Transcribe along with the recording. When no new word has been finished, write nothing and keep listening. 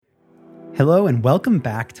Hello and welcome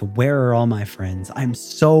back to Where Are All My Friends? I'm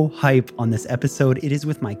so hype on this episode. It is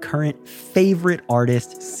with my current favorite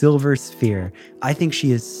artist, Silver Sphere. I think she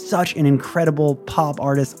is such an incredible pop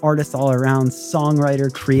artist all around,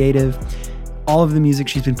 songwriter, creative. All of the music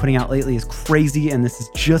she's been putting out lately is crazy, and this is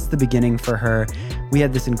just the beginning for her. We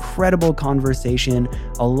had this incredible conversation,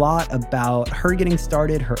 a lot about her getting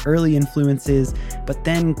started, her early influences, but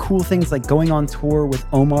then cool things like going on tour with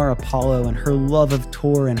Omar Apollo and her love of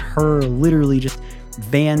tour and her literally just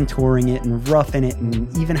van touring it and roughing it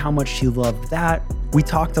and even how much she loved that. We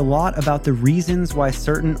talked a lot about the reasons why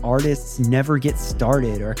certain artists never get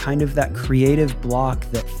started, or kind of that creative block,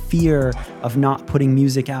 that fear of not putting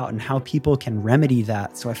music out, and how people can remedy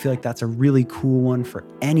that. So I feel like that's a really cool one for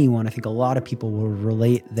anyone. I think a lot of people will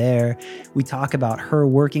relate there. We talk about her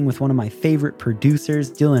working with one of my favorite producers,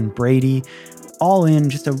 Dylan Brady. All in,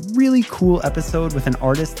 just a really cool episode with an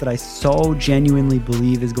artist that I so genuinely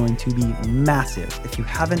believe is going to be massive. If you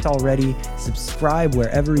haven't already, subscribe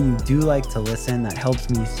wherever you do like to listen. That helps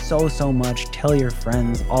me so much. Tell your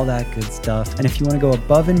friends, all that good stuff. And if you want to go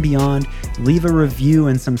above and beyond, leave a review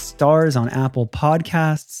and some stars on Apple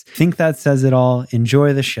Podcasts. I think that says it all.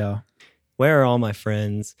 Enjoy the show. Where are all my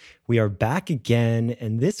friends? We are back again,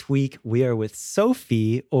 and this week we are with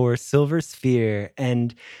Sophie, or Silver Sphere.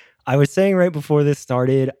 And I was saying right before this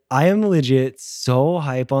started, I am legit so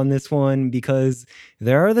hype on this one, because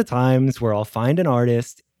there are the times where I'll find an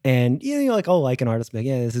artist and you're like, oh, like an artist, like,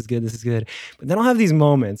 yeah, this is good. But then I'll have these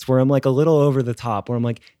moments where I'm like a little over the top, where I'm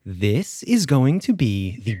like, this is going to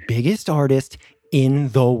be the biggest artist in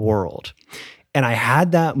the world. And I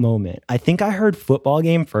had that moment. I think I heard Football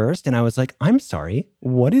Game first, and I was like, I'm sorry,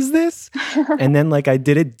 what is this? And then like I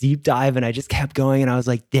did a deep dive and I just kept going, and I was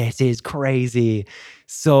like, this is crazy.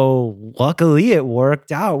 So luckily it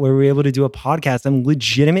worked out where we were able to do a podcast. I'm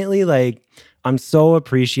legitimately like, I'm so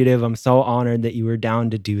appreciative. I'm so honored that you were down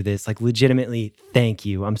to do this. Like, legitimately, thank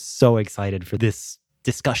you. I'm so excited for this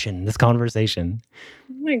discussion, this conversation.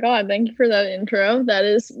 Oh my God, thank you for that intro. That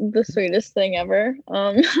is the sweetest thing ever.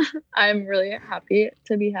 I'm really happy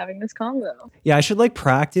to be having this convo. Yeah, I should like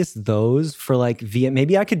practice those for like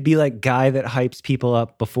maybe I could be like guy that hypes people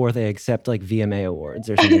up before they accept like VMA awards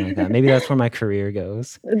or something like that. Maybe that's where my career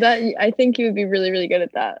goes. I think you would be really good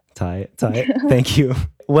at that. Tight. Thank you.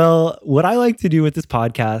 Well, what I like to do with this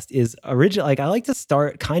podcast is I like to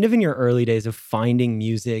start kind of in your early days of finding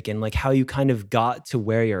music and like how you kind of got to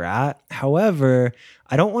where you're at. However,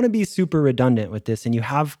 I don't want to be super redundant with this, and you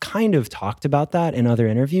have kind of talked about that in other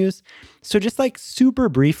interviews. So just like super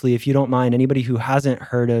briefly, if you don't mind, anybody who hasn't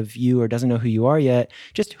heard of you or doesn't know who you are yet,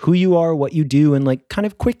 just who you are, what you do, and like kind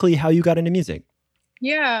of quickly how you got into music.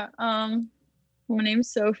 Yeah. My name's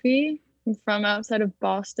Sophie. I'm from outside of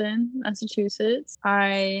Boston, Massachusetts.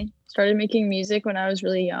 I started making music when I was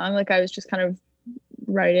really young. Like, I was just kind of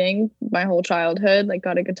writing my whole childhood, like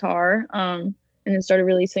got a guitar, and then started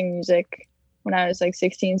releasing music when I was like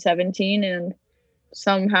 16, 17, and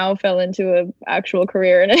somehow fell into an actual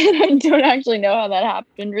career in it. I don't actually know how that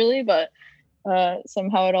happened really, but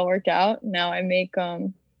somehow it all worked out. Now I make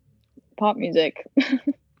pop music.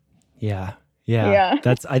 Yeah.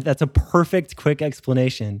 That's a perfect, quick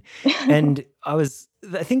explanation. And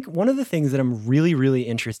I think one of the things that I'm really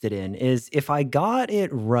interested in is, if I got it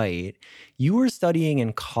right, you were studying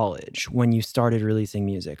in college when you started releasing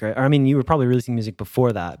music, right? Or, I mean, you were probably releasing music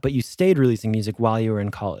before that, but you stayed releasing music while you were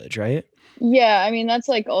in college, right? Yeah, I mean, that's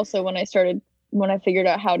like also when I figured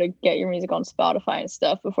out how to get your music on Spotify and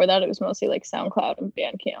stuff. Before that, it was mostly like SoundCloud and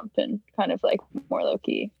Bandcamp and kind of like more low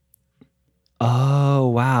key. Oh,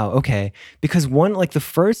 wow. Okay. Because the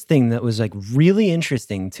first thing that was like really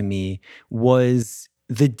interesting to me was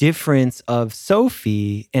the difference of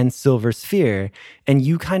Sophie and Silver Sphere, and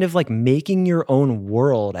you kind of like making your own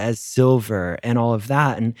world as Silver and all of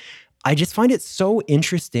that. And I just find it so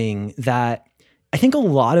interesting that I think a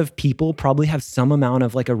lot of people probably have some amount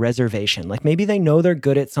of like a reservation. Like, maybe they know they're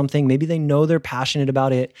good at something, maybe they know they're passionate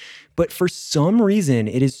about it, but for some reason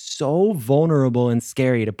it is so vulnerable and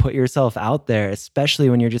scary to put yourself out there, especially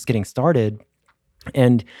when you're just getting started.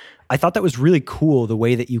 And I thought that was really cool, the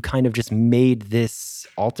way that you kind of just made this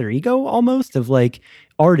alter ego almost of like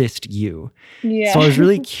artist you. Yeah. So I was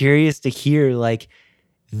really curious to hear like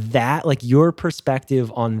that, like your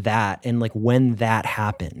perspective on that and like when that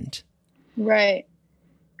happened. Right.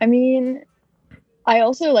 I mean, I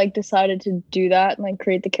also like decided to do that and like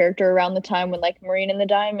create the character around the time when like Marina and the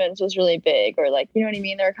Diamonds was really big, or like, you know what I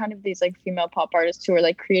mean? There are kind of these like female pop artists who are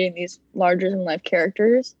like creating these larger than life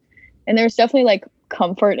characters. And there's definitely like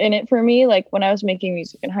comfort in it for me. Like, when I was making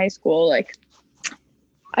music in high school, like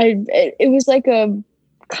it was like a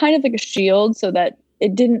kind of like a shield, so that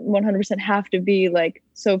it didn't 100% have to be like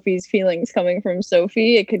Sophie's feelings coming from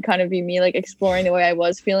Sophie. It could kind of be me like exploring the way I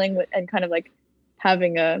was feeling and kind of like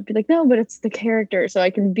having be like, no, but it's the character. So I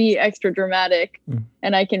can be extra dramatic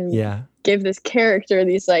and I can give this character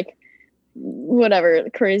these like whatever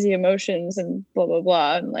crazy emotions and blah, blah,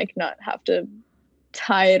 blah. And like not have to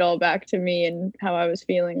tie it all back to me and how I was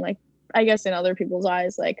feeling. Like, I guess in other people's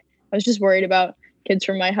eyes, like I was just worried about kids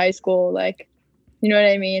from my high school, like, you know what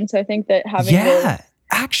I mean? So I think that having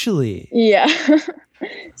actually. Yeah.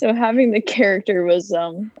 So having the character was,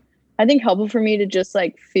 I think helpful for me to just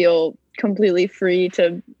like feel completely free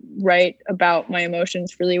to write about my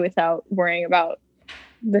emotions freely without worrying about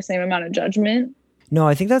the same amount of judgment. No,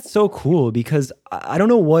 I think that's so cool because I don't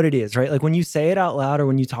know what it is, right? Like when you say it out loud or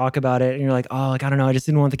when you talk about it and you're like, oh, like, I don't know, I just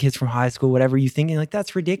didn't want the kids from high school, whatever you thinking, like,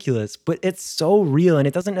 that's ridiculous. But it's so real. And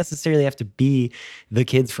it doesn't necessarily have to be the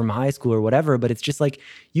kids from high school or whatever, but it's just like,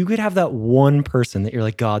 you could have that one person that you're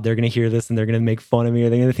like, God, they're going to hear this and they're going to make fun of me or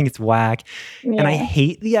they're going to think it's whack. Yeah. And I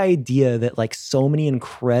hate the idea that like so many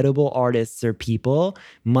incredible artists or people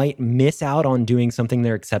might miss out on doing something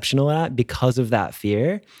they're exceptional at because of that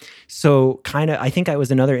fear. So kind of, I think it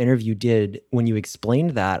was another interview you did when you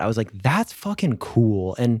explained that. I was like, that's fucking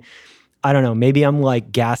cool. And I don't know, maybe I'm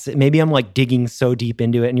like digging so deep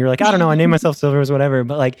into it and you're like, I don't know, I named myself Silvers, whatever.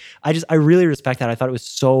 But like, I really respect that. I thought it was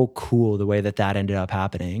so cool the way that ended up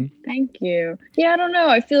happening. Thank you. Yeah, I don't know.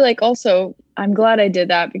 I feel like also I'm glad I did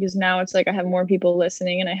that because now it's like I have more people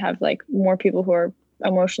listening and I have like more people who are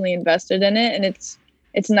emotionally invested in it. And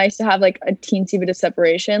it's nice to have like a teensy bit of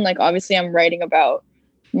separation. Like obviously I'm writing about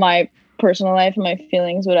my personal life and my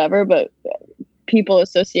feelings, whatever, but people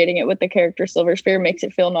associating it with the character Silver Spear makes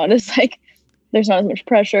it feel not as like there's not as much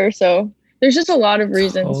pressure. So there's just a lot of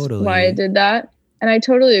reasons why I did that. And I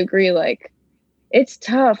totally agree. Like it's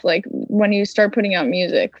tough. Like when you start putting out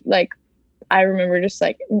music, like I remember just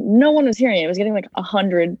like no one was hearing it. It was getting like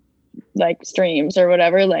 100 like streams or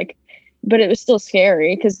whatever. Like, but it was still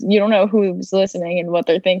scary because you don't know who's listening and what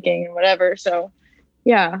they're thinking and whatever. So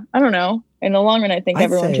yeah, I don't know. In the long run, I think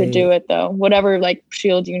everyone should do it though. Whatever like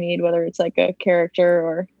shield you need, whether it's like a character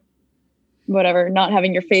or whatever, not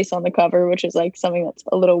having your face on the cover, which is like something that's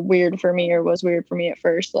a little weird for me or was weird for me at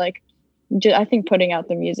first. Like, I think putting out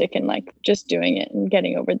the music and like just doing it and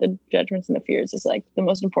getting over the judgments and the fears is like the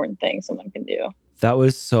most important thing someone can do. That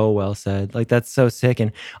was so well said. Like, that's so sick.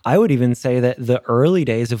 And I would even say that the early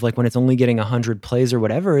days of like when it's only getting 100 plays or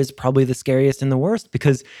whatever is probably the scariest and the worst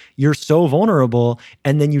because you're so vulnerable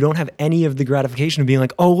and then you don't have any of the gratification of being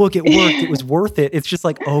like, oh, look, it worked. It was worth it. It's just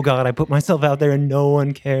like, oh God, I put myself out there and no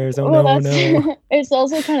one cares. Oh no. It's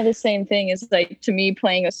also kind of the same thing as like, to me,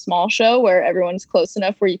 playing a small show where everyone's close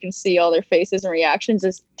enough where you can see all their faces and reactions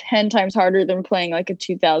is 10 times harder than playing like a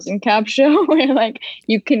 2,000 cap show where like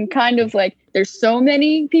you can kind of like, there's so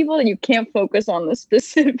many people that you can't focus on the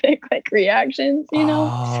specific like reactions, you know?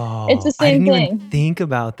 Oh, it's the same thing. I didn't even think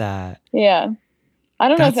about that. Yeah. I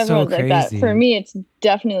don't know if everyone's like that. For me, it's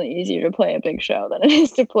definitely easier to play a big show than it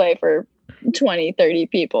is to play for 20, 30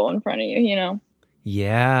 people in front of you, you know?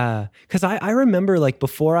 Yeah. Cause I remember like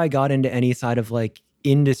before I got into any side of like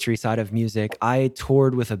industry side of music, I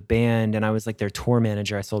toured with a band and I was like their tour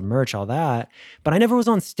manager. I sold merch, all that, but I never was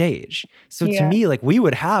on stage. So to me, like we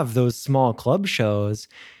would have those small club shows,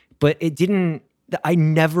 but I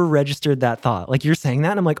never registered that thought. Like you're saying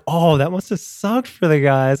that and I'm like, oh, that must have sucked for the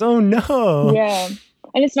guys. Oh no. Yeah.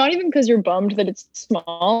 And it's not even because you're bummed that it's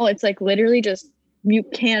small. It's like literally just, you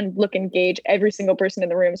can look and gauge every single person in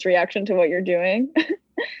the room's reaction to what you're doing.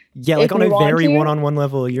 Yeah, like on a very one-on-one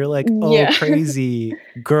level, you're like, oh, crazy.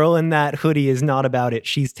 Girl in that hoodie is not about it.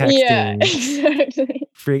 She's texting. Yeah,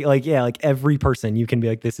 exactly. Like every person, you can be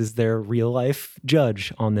like, this is their real life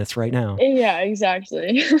judge on this right now. Yeah,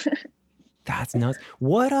 exactly. That's nuts.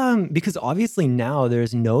 Because obviously now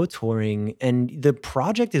there's no touring and the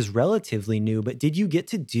project is relatively new, but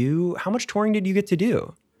how much touring did you get to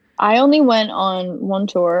do? I only went on one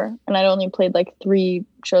tour and I'd only played like 3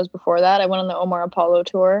 shows before that. I went on the Omar Apollo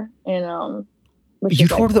tour and you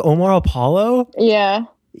toured the Omar Apollo? Yeah.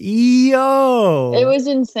 Yo. It was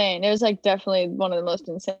insane. It was like definitely one of the most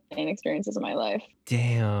insane experiences of my life.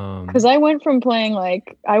 Damn. Because I went from playing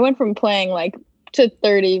to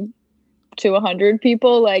 30 to 100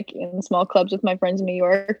 people like in small clubs with my friends in New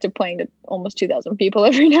York to playing to almost 2,000 people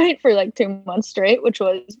every night for like 2 months straight, which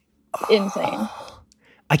was insane.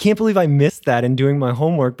 I can't believe I missed that in doing my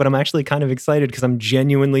homework, but I'm actually kind of excited because I'm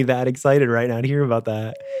genuinely that excited right now to hear about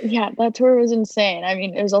that. Yeah, that tour was insane. I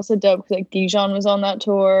mean, it was also dope because like Dijon was on that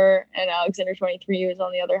tour and Alexander 23 was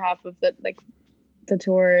on the other half of the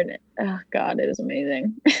tour. And oh God, it was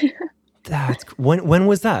amazing. When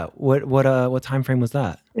was that? What time frame was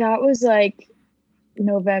that? That was like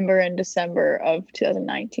November and December of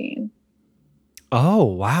 2019. Oh,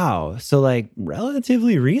 wow. So like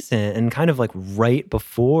relatively recent and kind of like right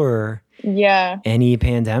before Yeah, any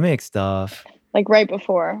pandemic stuff. like right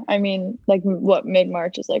before. I mean, like what,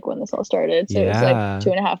 mid-March is like when this all started. So it was like Yeah.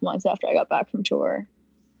 2.5 months after I got back from tour.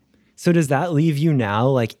 So does that leave you now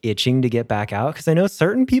like itching to get back out? Because I know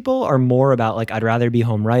certain people are more about like, I'd rather be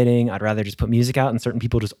home writing, I'd rather just put music out, and certain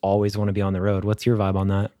people just always want to be on the road. What's your vibe on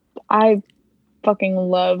that? I fucking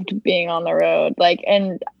loved being on the road. Like,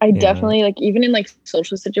 and I definitely like, even in like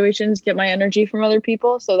social situations, get my energy from other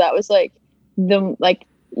people. So that was like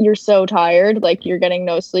you're so tired, like you're getting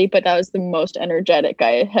no sleep, but that was the most energetic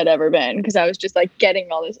I had ever been, because I was just like getting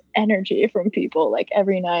all this energy from people like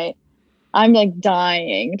every night. I'm like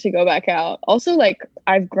dying to go back out. Also, like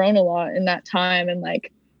I've grown a lot in that time, and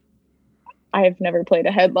like I've never played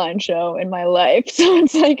a headline show in my life. So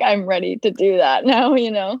it's like I'm ready to do that now,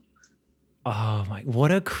 you know? Oh my,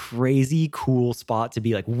 what a crazy cool spot to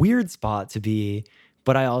be, like weird spot to be.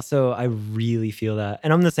 But I really feel that.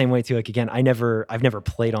 And I'm the same way too. Like again, I've never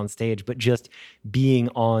played on stage, but just being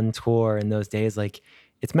on tour in those days, like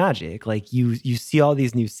it's magic. Like you see all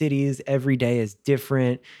these new cities, every day is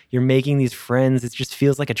different. You're making these friends. It just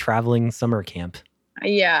feels like a traveling summer camp.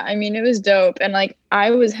 Yeah, I mean, it was dope. And like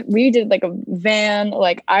we did like a van,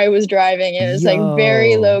 like I was driving. It was like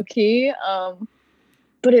very low key.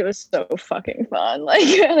 But it was so fucking fun.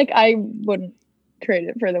 Like I wouldn't trade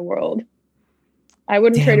it for the world. I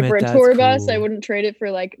wouldn't trade it for a tour bus. I wouldn't trade it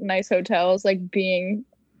for like nice hotels. Like being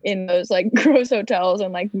in those like gross hotels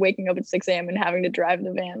and like waking up at 6 a.m. and having to drive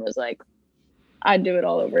the van was like, I'd do it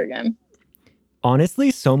all over again. Honestly,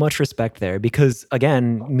 so much respect there, because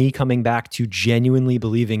again, me coming back to genuinely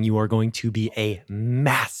believing you are going to be a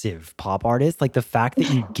massive pop artist, like the fact that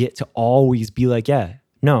you get to always be like, yeah,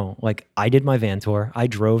 no, like I did my van tour, I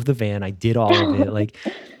drove the van, I did all of it. Like,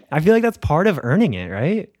 I feel like that's part of earning it,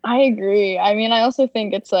 right? I agree. I mean, I also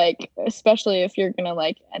think it's like, especially if you're going to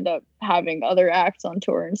like end up having other acts on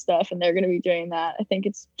tour and stuff, and they're going to be doing that, I think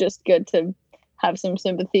it's just good to have some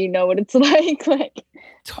sympathy, know what it's like.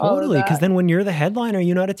 Totally. Because then when you're the headliner,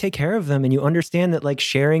 you know how to take care of them, and you understand that like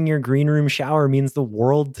sharing your green room shower means the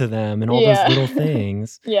world to them and all those little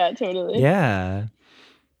things. Yeah, totally. Yeah.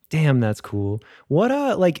 Damn, that's cool.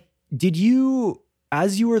 What, like, did you,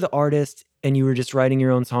 as you were the artist and you were just writing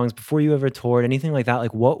your own songs before you ever toured, anything like that,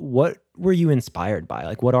 like what were you inspired by?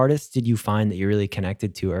 Like what artists did you find that you really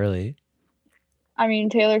connected to early? I mean,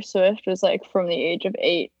 Taylor Swift was like from the age of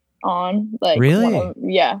 8 on, like really?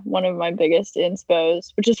 one of my biggest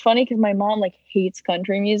inspos, which is funny because my mom like hates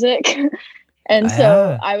country music. And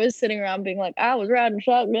so I was sitting around being like, I was riding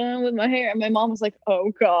shotgun with my hair, and my mom was like,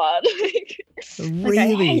 oh God. Really? Like,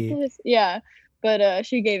 I hate this. Yeah. But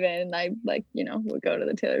she gave in, and I like, you know, would go to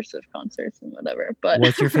the Taylor Swift concerts and whatever. But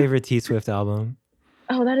what's your favorite T Swift album?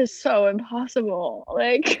 Oh, that is so impossible.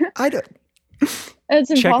 Like I don't.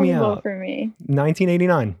 It's impossible for me.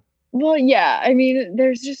 1989. Well, yeah. I mean,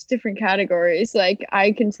 there's just different categories. Like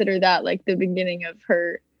I consider that like the beginning of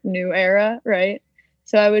her new era, right?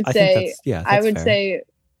 So I would say, I would say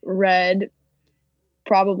Red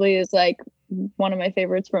probably is like one of my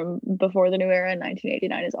favorites from before the new era.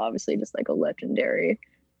 1989 is obviously just like a legendary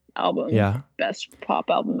album. Yeah. Best pop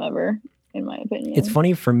album ever, in my opinion. It's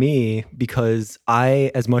funny for me because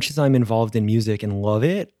I, as much as I'm involved in music and love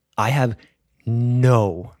it, I have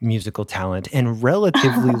no musical talent and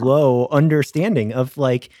relatively low understanding of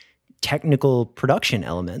like technical production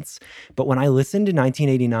elements. But when I listened to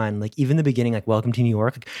 1989, like even the beginning, like Welcome to New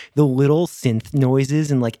York, like, the little synth noises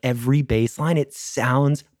and like every bass line, it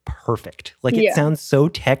sounds perfect. Like it sounds so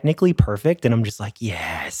technically perfect. And I'm just like,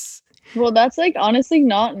 yes. Well, that's like honestly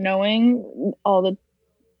not knowing all the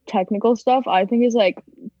technical stuff, I think is like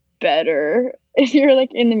better if you're like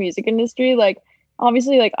in the music industry. Like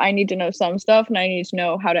obviously like I need to know some stuff and I need to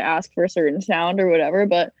know how to ask for a certain sound or whatever,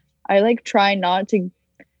 but I like try not to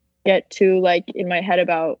get too like in my head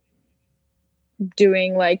about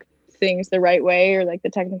doing like things the right way or like the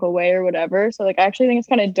technical way or whatever. So like I actually think it's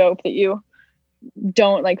kind of dope that you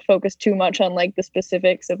don't like focus too much on like the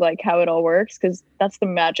specifics of like how it all works, because that's the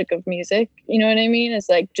magic of music, you know what I mean? It's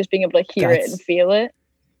like just being able to hear it and feel it.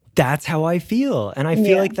 That's how I feel. And I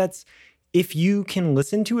feel like that's, if you can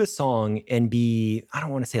listen to a song and be, I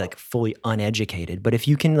don't want to say like fully uneducated, but if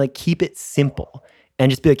you can like keep it simple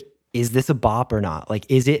and just be like, is this a bop or not? Like,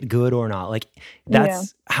 is it good or not? Like,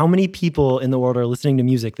 that's how many people in the world are listening to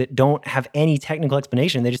music that don't have any technical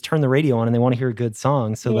explanation. They just turn the radio on and they want to hear a good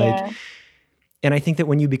song. So like, And I think that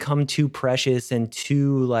when you become too precious and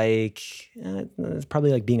too like, it's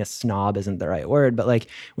probably like being a snob isn't the right word, but like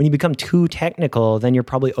when you become too technical, then you're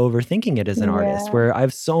probably overthinking it as an artist. Yeah. Where I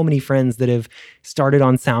have so many friends that have started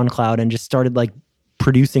on SoundCloud and just started like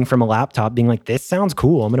producing from a laptop, being like, this sounds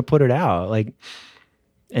cool, I'm going to put it out. Like,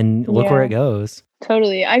 and look where it goes.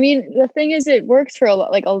 Totally. I mean, the thing is, it works for a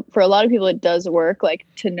lot. Like for a lot of people, it does work. Like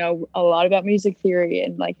to know a lot about music theory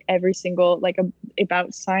and like every single like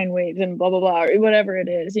about sine waves and blah blah blah or whatever it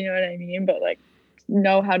is. You know what I mean? But like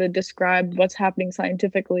know how to describe what's happening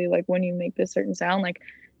scientifically. Like when you make this certain sound, like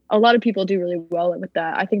a lot of people do really well with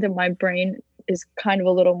that. I think that my brain is kind of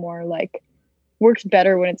a little more like works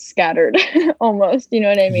better when it's scattered, almost. You know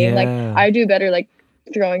what I mean? Like I do better like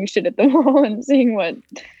throwing shit at the wall and seeing what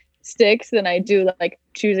sticks than I do like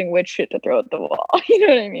choosing which shit to throw at the wall. You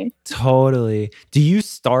know what I mean? Totally. Do you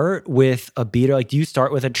start with a beat, or like do you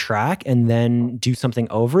start with a track and then do something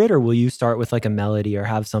over it, or will you start with like a melody or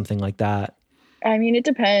have something like that? I mean, it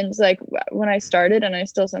depends. Like when I started, and I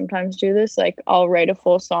still sometimes do this, like I'll write a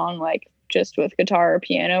full song like just with guitar or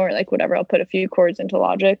piano or like whatever. I'll put a few chords into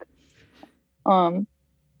Logic.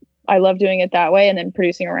 I love doing it that way and then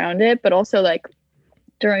producing around it. But also like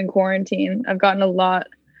during quarantine, I've gotten a lot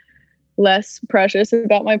less precious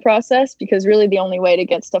about my process, because really the only way to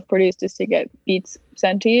get stuff produced is to get beats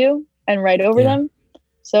sent to you and write over them.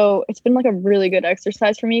 So it's been like a really good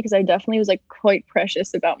exercise for me, because I definitely was like quite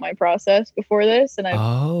precious about my process before this, and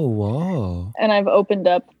I've opened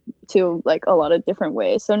up to like a lot of different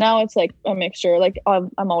ways. So now it's like a mixture. Like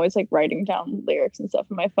I'm always like writing down lyrics and stuff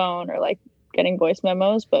on my phone or like getting voice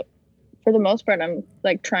memos, but for the most part, I'm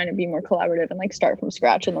like trying to be more collaborative and like start from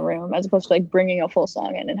scratch in the room, as opposed to like bringing a full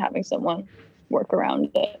song in and having someone work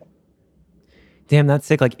around it. Damn, that's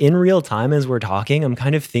sick. Like in real time as we're talking, I'm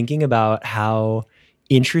kind of thinking about how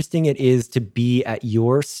interesting it is to be at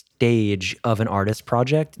your stage of an artist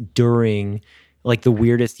project during like the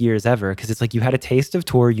weirdest years ever. Cause it's like you had a taste of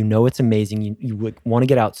tour, you know it's amazing. You would want to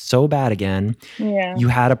get out so bad again. Yeah. You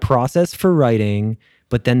had a process for writing,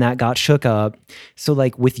 but then that got shook up. So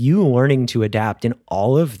like with you learning to adapt in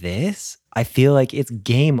all of this, I feel like it's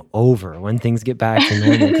game over when things get back to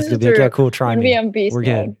normal. Because you'll be like, yeah, cool, try me. I'm beast We're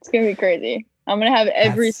mode. good. It's gonna be crazy. I'm gonna have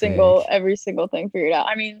every single thing figured out.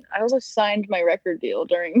 I mean, I also signed my record deal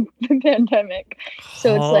during the pandemic.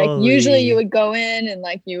 So it's like usually you would go in and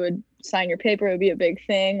like you would sign your paper, it would be a big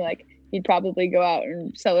thing. Like you'd probably go out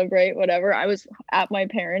and celebrate, whatever. I was at my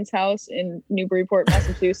parents' house in Newburyport,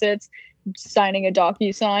 Massachusetts, signing a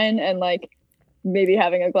DocuSign and like maybe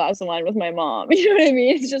having a glass of wine with my mom. You know what I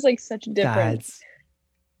mean? It's just like such a difference.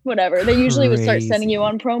 Whatever. They usually would start sending you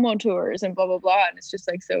on promo tours and blah, blah, blah. And it's just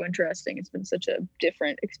like so interesting. It's been such a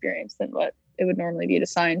different experience than what it would normally be to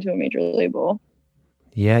sign to a major label.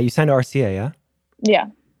 Yeah. You signed to RCA, yeah? Yeah.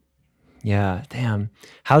 Yeah. Damn.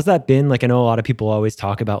 How's that been? Like, I know a lot of people always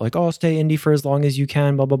talk about like, oh, stay indie for as long as you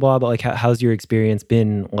can, blah, blah, blah. But like, how's your experience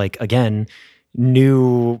been? Like, again,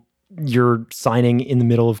 you're signing in the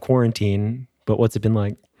middle of quarantine, but what's it been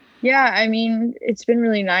like? Yeah, I mean, it's been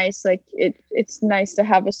really nice. Like it's nice to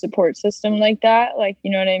have a support system like that. Like,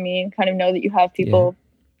 you know what I mean? Kind of know that you have people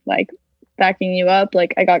like backing you up.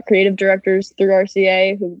 Like I got creative directors through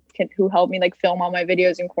RCA who helped me like film all my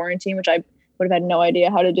videos in quarantine, which I would have had no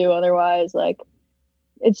idea how to do otherwise. Like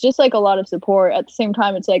it's just like a lot of support. At the same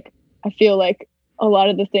time, it's like I feel like a lot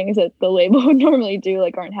of the things that the label would normally do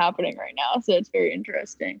like aren't happening right now. So it's very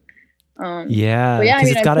interesting. Because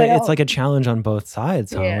it's like a challenge on both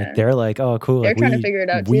sides, huh? Like they're like, oh cool, they're like trying to figure it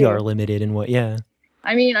out we too. are limited in what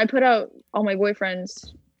I mean, I put out all my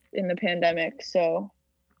boyfriends in the pandemic, so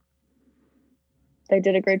they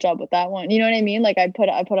did a great job with that one. You know what I mean? Like I put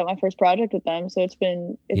out my first project with them, so it's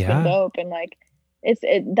been dope. And like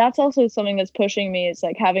that's also something that's pushing me. It's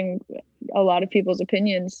like having a lot of people's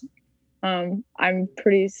opinions. I'm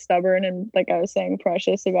pretty stubborn and, like I was saying,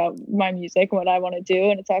 precious about my music and what I want to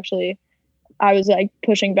do. And it's actually, I was like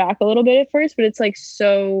pushing back a little bit at first, but it's like,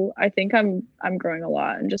 so I think I'm growing a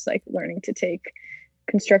lot and just like learning to take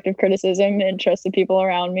constructive criticism and trust the people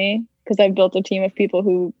around me, because I've built a team of people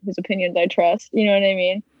whose opinions I trust. You know what I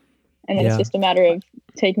mean? And then it's just a matter of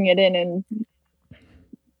taking it in and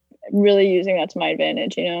really using that to my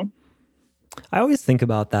advantage, you know? I always think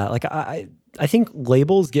about that. Like I think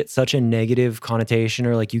labels get such a negative connotation,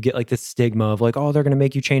 or like you get like this stigma of like, oh, they're going to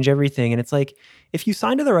make you change everything. And it's like, if you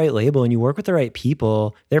sign to the right label and you work with the right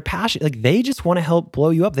people, they're passionate. Like they just want to help blow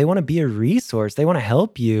you up. They want to be a resource. They want to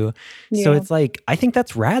help you. Yeah. So it's like, I think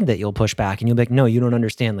that's rad that you'll push back and you'll be like, no, you don't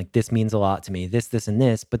understand. Like this means a lot to me, this, and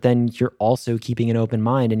this. But then you're also keeping an open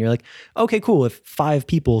mind and you're like, okay, cool. If 5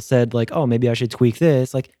 people said like, oh, maybe I should tweak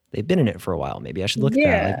this, like they've been in it for a while. Maybe I should look at that.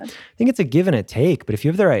 Yeah. Like, I think it's a give and a take, but if you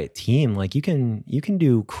have the right team, like you can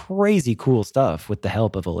do crazy cool stuff with the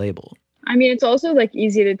help of a label. I mean, it's also like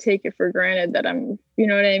easy to take it for granted that I'm, you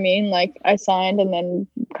know what I mean? Like I signed and then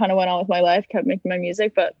kind of went on with my life, kept making my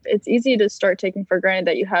music, but it's easy to start taking for granted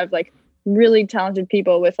that you have like really talented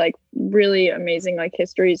people with like really amazing like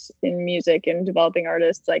histories in music and developing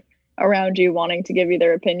artists like around you wanting to give you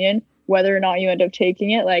their opinion, whether or not you end up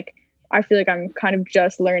taking it. Like, I feel like I'm kind of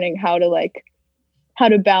just learning how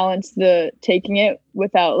to balance the taking it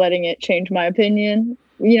without letting it change my opinion.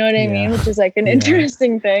 You know what I mean? Which is like an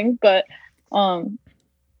interesting thing, but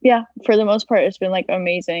yeah, for the most part, it's been like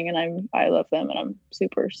amazing, and I love them, and I'm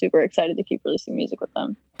super, super excited to keep releasing music with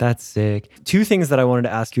them. That's sick. Two things that I wanted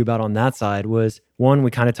to ask you about on that side was, one, we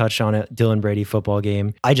kind of touched on it, Dylan Brady football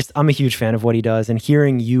game. I'm a huge fan of what he does, and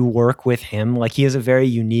hearing you work with him, like he has a very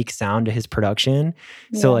unique sound to his production.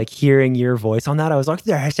 So like hearing your voice on that, I was like,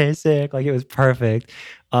 that's so sick. Like it was perfect.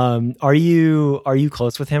 Are you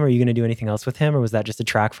close with him? Are you going to do anything else with him, or was that just a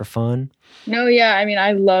track for fun? No, yeah. I mean,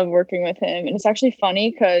 I love working with him, and it's actually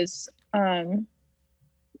funny because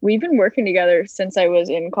we've been working together since I was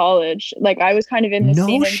in college. Like I was kind of in the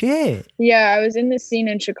scene. No shit. Yeah, I was in the scene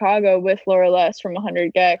in Chicago with Laura Les from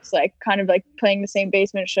 100 Gex, like kind of like playing the same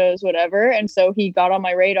basement shows, whatever. And so he got on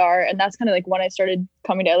my radar, and that's kind of like when I started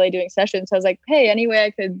coming to LA doing sessions. So I was like, hey, anyway, I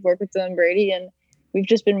could work with Dylan Brady, and we've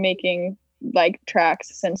just been making like tracks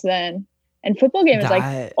since then. And Football Game is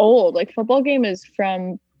like old. Like Football Game is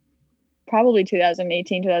from probably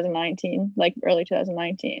 2018, 2019, like early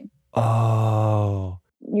 2019. Oh.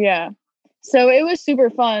 Yeah. So it was super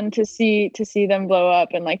fun to see them blow up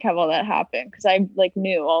and like have all that happen, because I like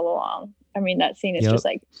knew all along. I mean, that scene is just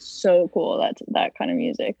like so cool. That kind of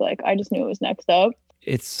music. Like I just knew it was next up.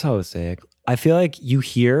 It's so sick. I feel like you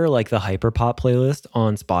hear like the Hyperpop playlist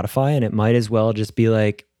on Spotify, and it might as well just be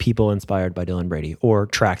like people inspired by Dylan Brady or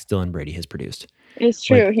tracks Dylan Brady has produced. It's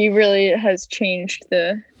true. Like, he really has changed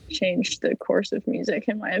the course of music,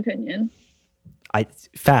 in my opinion.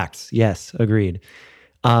 Facts. Yes, agreed.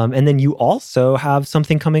 And then you also have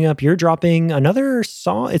something coming up. You're dropping another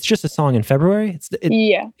song. It's just a song in February.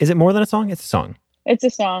 Yeah. Is it more than a song? It's a song. It's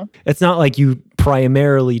a song. It's not like you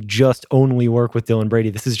primarily just only work with Dylan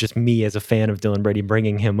Brady. This is just me as a fan of Dylan Brady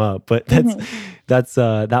bringing him up. But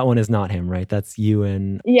that one is not him, right? That's you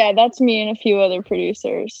and... Yeah, that's me and a few other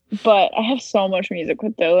producers. But I have so much music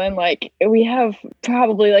with Dylan. Like we have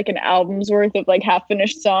probably like an album's worth of like half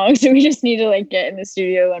finished songs. We just need to like get in the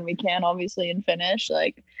studio when we can, obviously, and finish.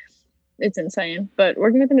 Like it's insane. But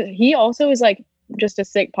working with him, he also is like just a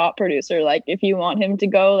sick pop producer. Like if you want him to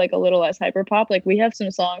go like a little less hyper pop, like we have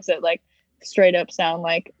some songs that like straight up sound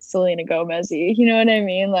like Selena Gomez-y, you know what I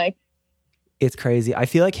mean? Like it's crazy. I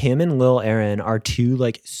feel like him and Lil Aaron are two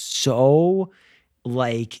like so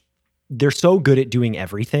like they're so good at doing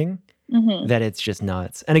everything that it's just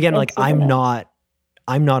nuts. And again, like I'm not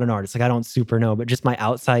an artist, like I don't super know, but just my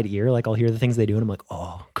outside ear, like I'll hear the things they do and I'm like,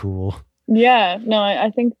 oh, cool. Yeah, no,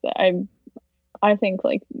 I think that I think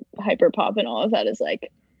like hyper pop and all of that is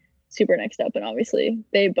like super next up, and obviously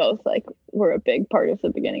they both like were a big part of the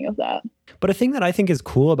beginning of that. But a thing that I think is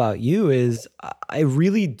cool about you is I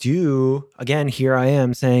really do, again, here I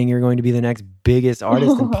am saying you're going to be the next biggest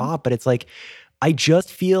artist in pop, but it's like I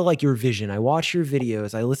just feel like your vision. I watch your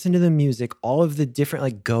videos, I listen to the music, all of the different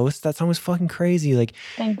like Ghost, that song was fucking crazy. Like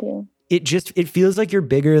thank you. It feels like you're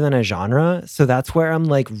bigger than a genre. So that's where I'm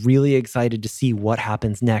like really excited to see what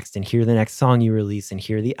happens next and hear the next song you release and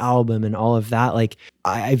hear the album and all of that. Like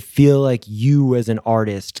I feel like you as an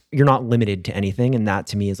artist, you're not limited to anything. And that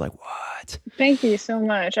to me is like, what? Thank you so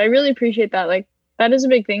much. I really appreciate that. Like that is a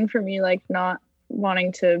big thing for me, like not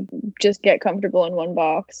wanting to just get comfortable in one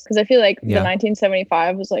box. Cause I feel like the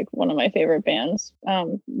 1975 was like one of my favorite bands.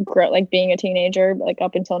 Like being a teenager, like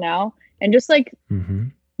up until now, and just like,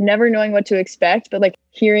 never knowing what to expect, but like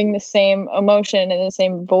hearing the same emotion and the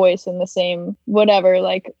same voice and the same whatever,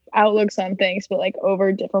 like outlooks on things, but like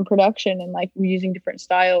over different production and like using different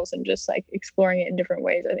styles and just like exploring it in different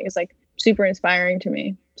ways. I think it's like super inspiring to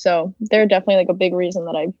me. So they're definitely like a big reason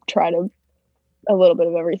that I try to a little bit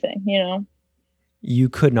of everything, you know? You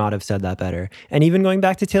could not have said that better. And even going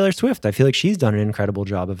back to Taylor Swift, I feel like she's done an incredible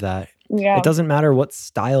job of that. Yeah. It doesn't matter what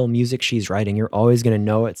style music she's writing. You're always going to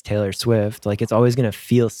know it's Taylor Swift. Like it's always going to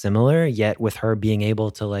feel similar, yet with her being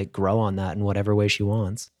able to like grow on that in whatever way she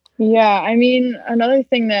wants. Yeah. I mean, another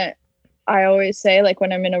thing that I always say, like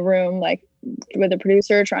when I'm in a room, like with a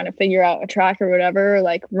producer trying to figure out a track or whatever, or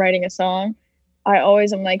like writing a song, I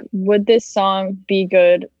always am like, would this song be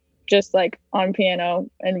good just like on piano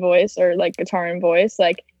and voice or like guitar and voice?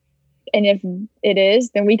 Like, and if it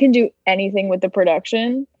is, then we can do anything with the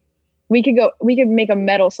production. we could make a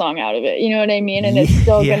metal song out of it. You know what I mean? And it's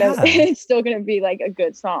still gonna be like a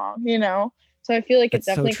good song, you know? So I feel like it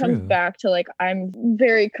definitely comes back to like, I'm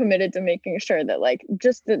very committed to making sure that like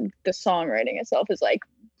just the songwriting itself is like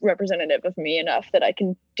representative of me enough that I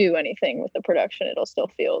can do anything with the production. It'll still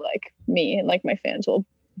feel like me, and like my fans will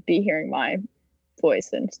be hearing my voice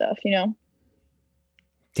and stuff, you know?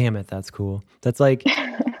 Damn it, that's cool. That's like,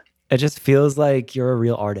 it just feels like you're a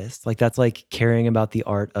real artist. Like that's like caring about the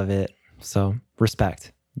art of it. So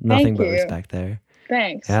respect. Nothing but respect there.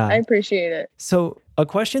 Thanks. Yeah. I appreciate it. So a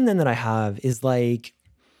question then that I have is like,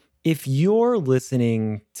 if you're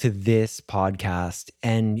listening to this podcast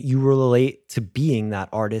and you relate to being that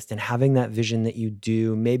artist and having that vision that you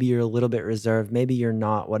do, maybe you're a little bit reserved, maybe you're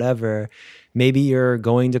not, whatever, maybe you're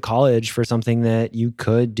going to college for something that you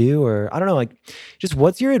could do, or I don't know, like just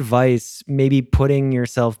what's your advice, maybe putting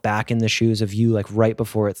yourself back in the shoes of you, like right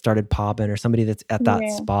before it started popping, or somebody that's at that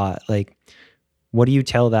spot, like what do you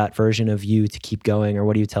tell that version of you to keep going, or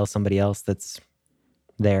what do you tell somebody else that's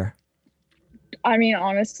there? I mean,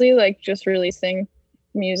 honestly, like just releasing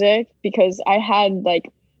music, because I had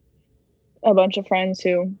like a bunch of friends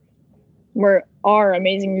who are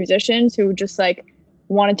amazing musicians who just like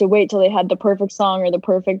wanted to wait till they had the perfect song or the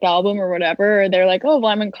perfect album or whatever. Or they're like, oh,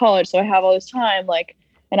 well, I'm in college, so I have all this time, like,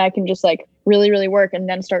 and I can just like really, really work and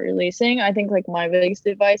then start releasing. I think like my biggest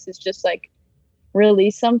advice is just like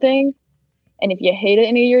release something. And if you hate it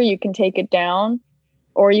in a year, you can take it down.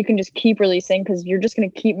 Or you can just keep releasing, because you're just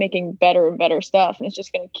going to keep making better and better stuff. And it's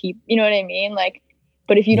just going to keep, you know what I mean? Like,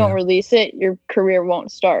 but if you don't release it, your career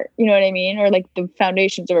won't start. You know what I mean? Or like the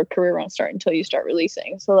foundations of a career won't start until you start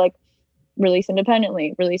releasing. So like release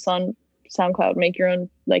independently, release on SoundCloud, make your own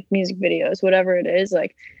like music videos, whatever it is,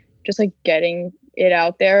 like just like getting it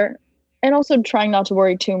out there. And also trying not to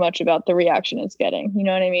worry too much about the reaction it's getting. You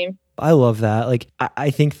know what I mean? I love that. Like, I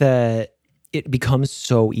think that it becomes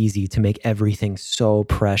so easy to make everything so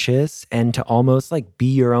precious and to almost like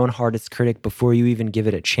be your own hardest critic before you even give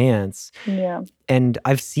it a chance. Yeah. And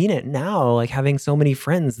I've seen it now, like having so many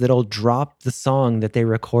friends that'll drop the song that they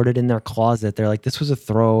recorded in their closet. They're like, this was a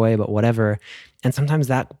throwaway, but whatever. And sometimes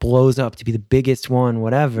that blows up to be the biggest one,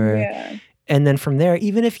 whatever. Yeah. And then from there,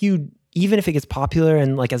 even if it gets popular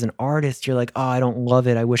and like as an artist, you're like, oh, I don't love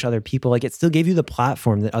it, I wish other people, like it still gave you the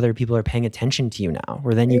platform that other people are paying attention to you now,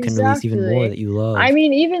 where then you can release even more that you love. I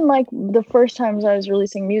mean, even like the first times I was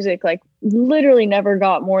releasing music, like literally never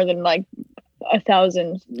got more than like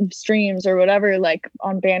 1,000 streams or whatever, like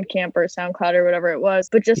on Bandcamp or SoundCloud or whatever it was.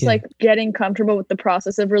 But just like getting comfortable with the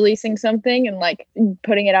process of releasing something and like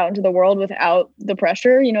putting it out into the world without the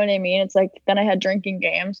pressure, you know what I mean? It's like, then I had Drinking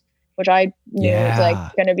Games, which I knew was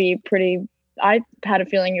like going to be pretty, I had a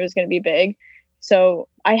feeling it was going to be big. So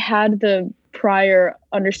I had the prior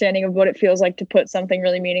understanding of what it feels like to put something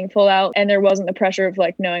really meaningful out. And there wasn't the pressure of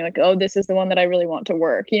like knowing like, oh, this is the one that I really want to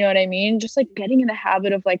work. You know what I mean? Just like getting in the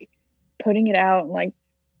habit of like putting it out and like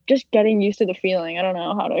just getting used to the feeling. I don't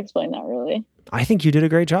know how to explain that really. I think you did a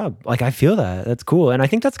great job. Like, I feel that. That's cool. And I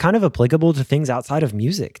think that's kind of applicable to things outside of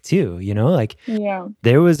music too, you know? Like,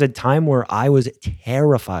 there was a time where I was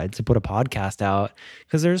terrified to put a podcast out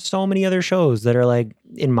because there's so many other shows that are like,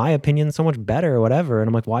 in my opinion, so much better or whatever. And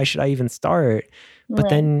I'm like, why should I even start? But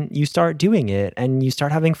then you start doing it and you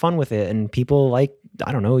start having fun with it, and people like,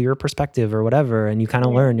 I don't know, your perspective or whatever. And you kind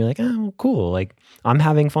of learn, you're like, oh, cool. Like, I'm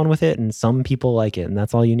having fun with it and some people like it, and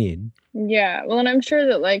that's all you need. Yeah. Well, and I'm sure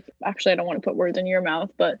that like, actually, I don't want to put words in your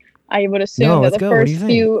mouth, but I would assume that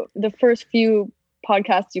the first few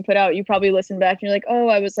podcasts you put out, you probably listen back and you're like, oh,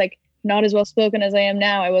 I was like not as well spoken as I am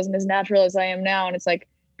now. I wasn't as natural as I am now. And it's like,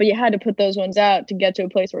 but you had to put those ones out to get to a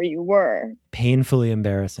place where you were. Painfully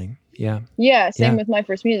embarrassing. Yeah. Yeah. Same with my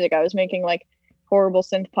first music. I was making like horrible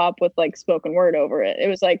synth pop with like spoken word over it. It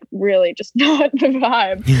was like really just not the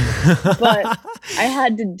vibe. But I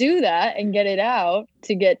had to do that and get it out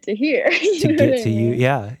to get to here. To get to you.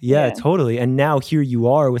 Yeah, totally. And now here you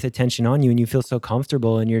are with attention on you and you feel so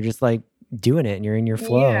comfortable and you're just like doing it and you're in your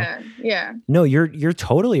flow. Yeah. No, you're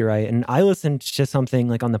totally right. And I listened to something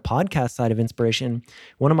like on the podcast side of Inspiration,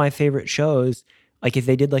 one of my favorite shows. Like if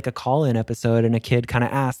they did like a call-in episode and a kid kind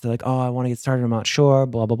of asked, they're like, oh, I want to get started, I'm not sure,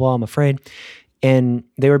 blah, blah, blah, I'm afraid. And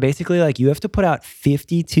they were basically like, you have to put out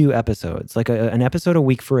 52 episodes, like an episode a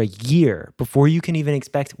week for a year before you can even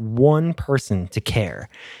expect one person to care.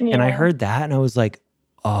 Yeah. And I heard that and I was like,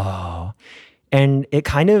 oh. And it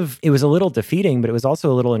was a little defeating, but it was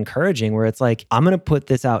also a little encouraging where it's like, I'm going to put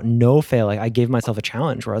this out, no fail. Like I gave myself a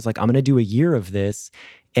challenge where I was like, I'm going to do a year of this.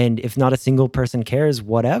 And if not a single person cares,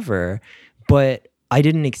 whatever. But I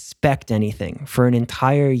didn't expect anything for an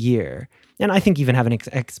entire year. And I think even having an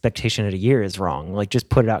expectation at a year is wrong. Like just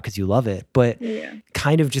put it out because you love it, but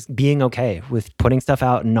kind of just being okay with putting stuff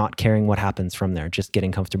out and not caring what happens from there, just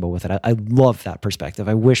getting comfortable with it. I love that perspective.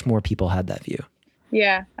 I wish more people had that view.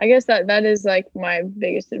 Yeah, I guess that is like my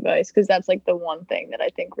biggest advice, because that's like the one thing that I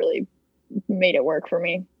think really made it work for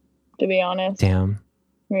me, to be honest. Damn.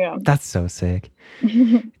 Yeah. That's so sick.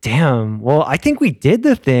 Damn. Well, I think we did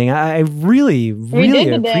the thing. I really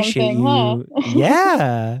appreciate you. Huh?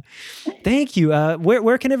 Yeah. Thank you.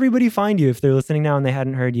 Where can everybody find you if they're listening now and they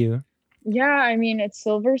hadn't heard you? Yeah, I mean, it's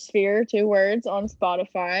Silver Sphere, 2 words, on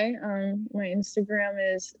Spotify. My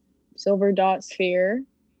Instagram is silver.sphere.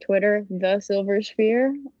 Twitter, the Silver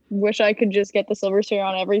Sphere. Wish I could just get the Silver Sphere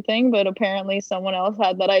on everything, but apparently someone else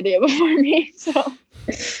had that idea before me. So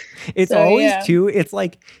it's always too, it's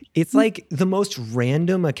like the most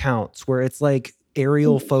random accounts where it's like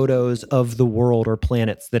aerial photos of the world or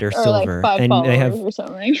planets that are silver, like 5 and they have or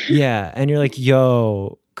something. Yeah, and you're like,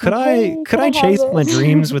 yo, could I chase my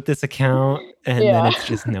dreams with this account? And then it's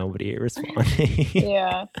just nobody responding.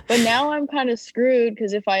 Yeah, but now I'm kind of screwed,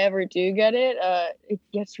 because if I ever do get it, it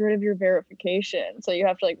gets rid of your verification, so you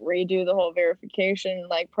have to like redo the whole verification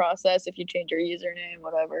like process if you change your username,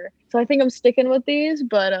 whatever. So I think I'm sticking with these,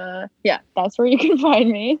 but yeah, that's where you can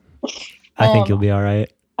find me. I think you'll be all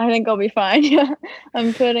right. I think I'll be fine. Yeah,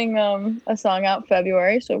 I'm putting a song out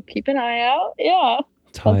February, so keep an eye out. Yeah,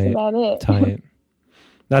 tight, that's about it. Tight.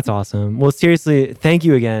 That's awesome. Well, seriously, thank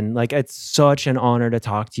you again. Like, it's such an honor to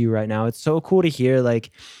talk to you right now. It's so cool to hear, like,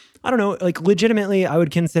 I don't know, like legitimately, I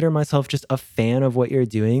would consider myself just a fan of what you're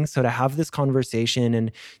doing. So to have this conversation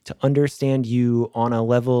and to understand you on a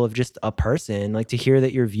level of just a person, like to hear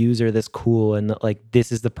that your views are this cool and that like this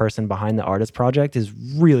is the person behind the artist project is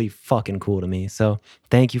really fucking cool to me. So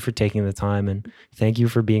thank you for taking the time, and thank you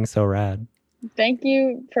for being so rad. Thank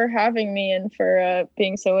you for having me and for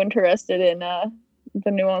being so interested in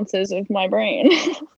the nuances of my brain.